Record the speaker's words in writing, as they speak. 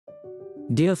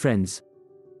Dear friends,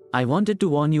 I wanted to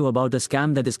warn you about a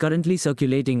scam that is currently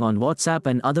circulating on WhatsApp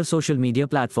and other social media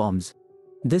platforms.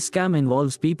 This scam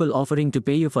involves people offering to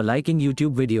pay you for liking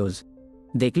YouTube videos.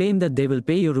 They claim that they will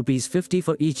pay you rupees 50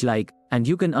 for each like, and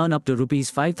you can earn up to rupees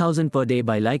 5,000 per day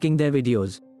by liking their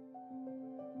videos.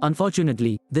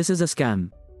 Unfortunately, this is a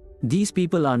scam. These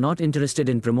people are not interested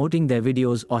in promoting their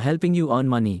videos or helping you earn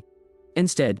money.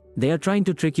 Instead, they are trying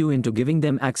to trick you into giving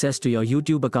them access to your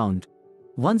YouTube account.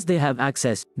 Once they have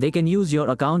access, they can use your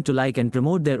account to like and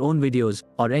promote their own videos,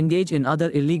 or engage in other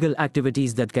illegal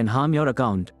activities that can harm your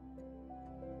account.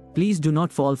 Please do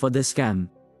not fall for this scam.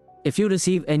 If you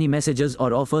receive any messages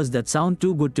or offers that sound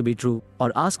too good to be true,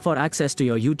 or ask for access to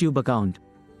your YouTube account,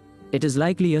 it is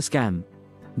likely a scam.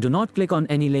 Do not click on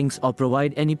any links or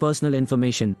provide any personal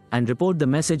information, and report the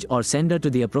message or sender to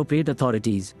the appropriate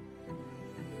authorities.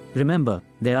 Remember,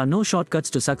 there are no shortcuts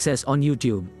to success on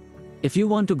YouTube. If you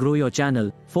want to grow your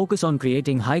channel, focus on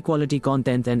creating high-quality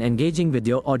content and engaging with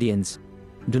your audience.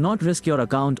 Do not risk your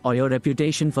account or your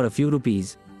reputation for a few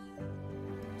rupees.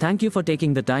 Thank you for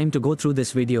taking the time to go through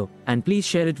this video, and please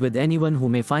share it with anyone who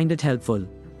may find it helpful.